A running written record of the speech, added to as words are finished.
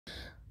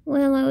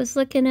Well, I was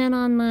looking in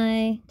on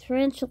my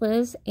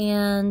tarantulas,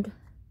 and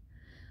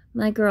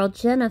my girl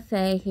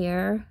Gynafae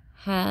here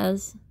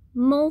has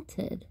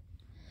molted.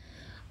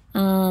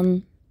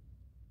 I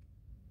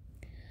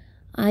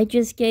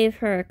just gave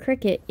her a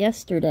cricket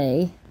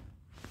yesterday.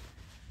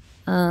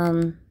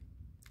 It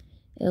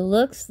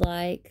looks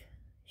like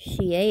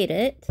she ate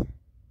it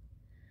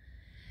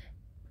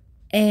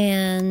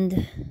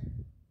and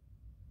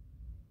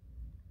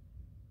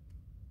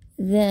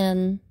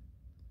then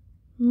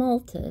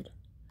molted.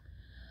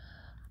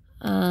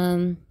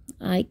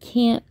 I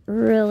can't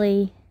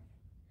really,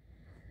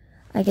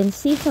 I can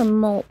see some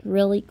molt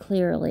really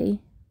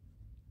clearly.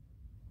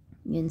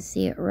 You can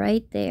see it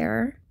right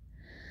there.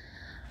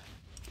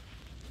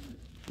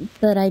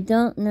 But I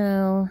don't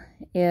know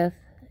if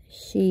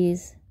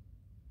she's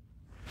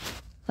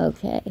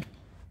okay.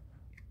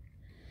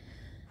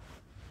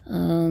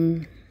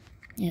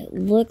 It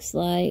looks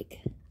like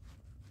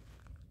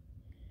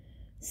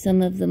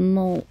some of the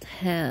molt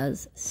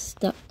has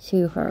stuck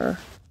to her,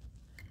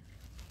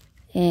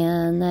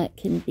 and that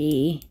can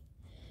be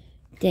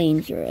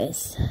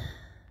dangerous.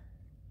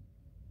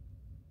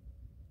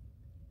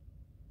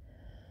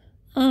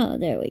 Oh,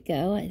 there we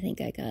go. I think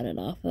I got it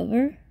off of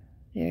her.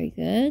 Very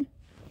good.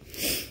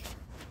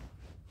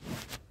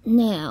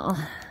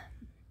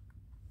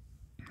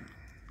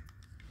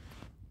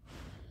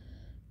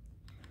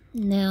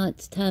 Now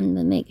it's time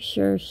to make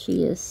sure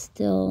she is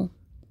still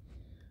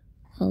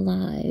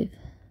alive.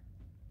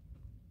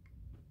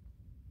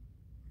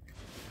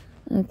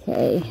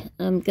 Okay,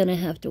 I'm gonna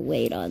have to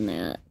wait on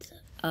that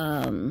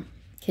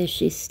because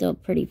she's still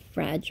pretty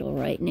fragile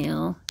right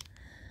now.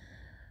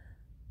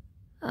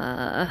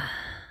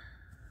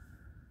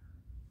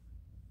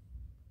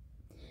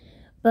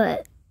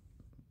 But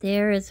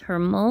there is her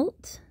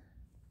molt.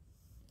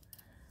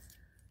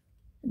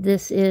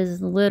 This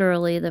is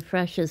literally the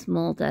freshest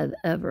molt I've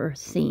ever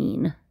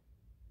seen.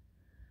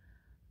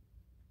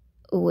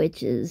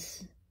 Which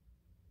is,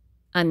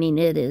 I mean,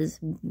 it is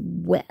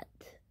wet.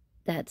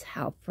 That's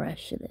how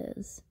fresh it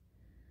is.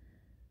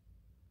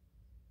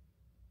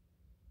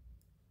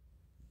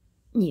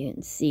 You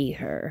can see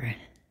her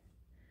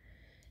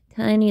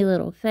tiny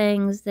little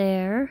fangs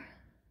there.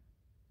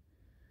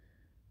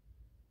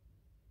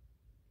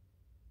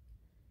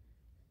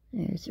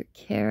 There's her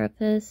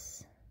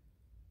carapace.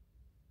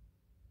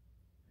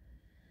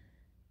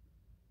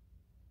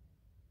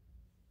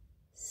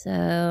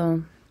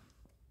 So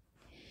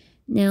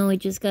now we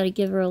just got to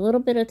give her a little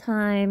bit of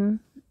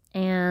time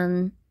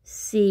and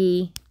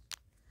see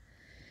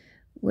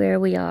where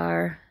we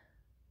are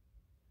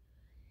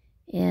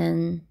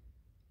in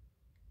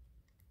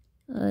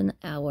an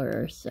hour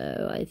or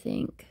so, I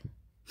think.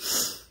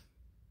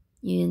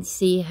 You can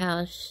see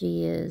how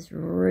she is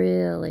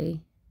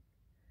really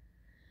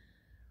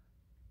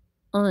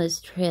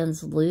almost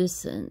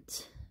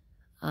translucent.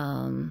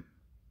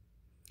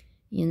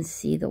 You can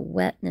see the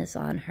wetness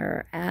on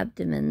her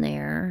abdomen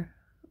there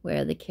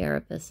where the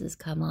carapace has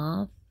come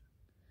off.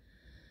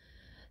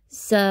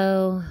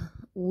 So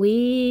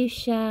we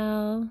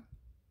shall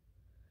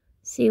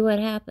see what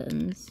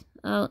happens.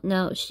 Oh,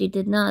 no, she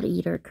did not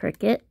eat her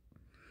cricket.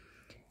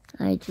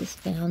 I just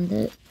found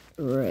it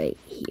right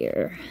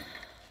here.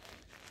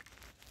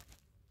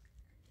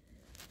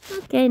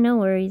 Okay, no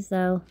worries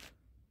though.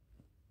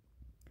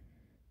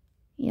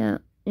 Yeah,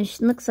 it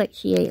looks like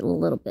she ate a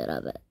little bit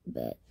of it,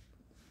 but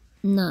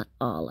not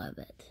all of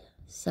it.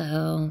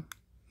 So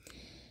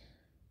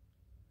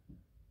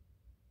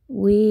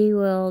we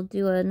will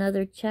do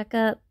another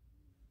checkup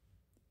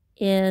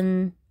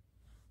in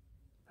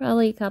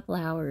probably a couple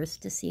hours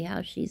to see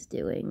how she's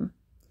doing.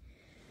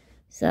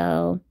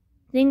 So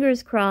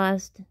fingers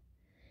crossed.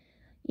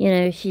 You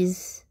know,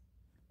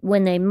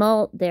 when they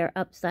molt, they're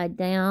upside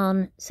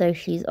down, so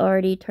she's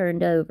already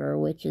turned over,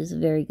 which is a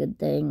very good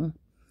thing.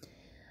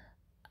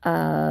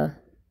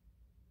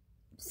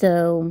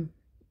 So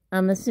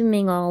I'm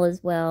assuming all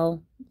is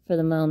well for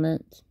the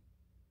moment,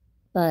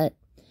 but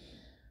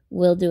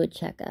we'll do a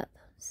checkup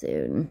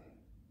soon.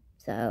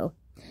 So,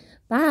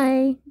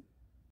 bye.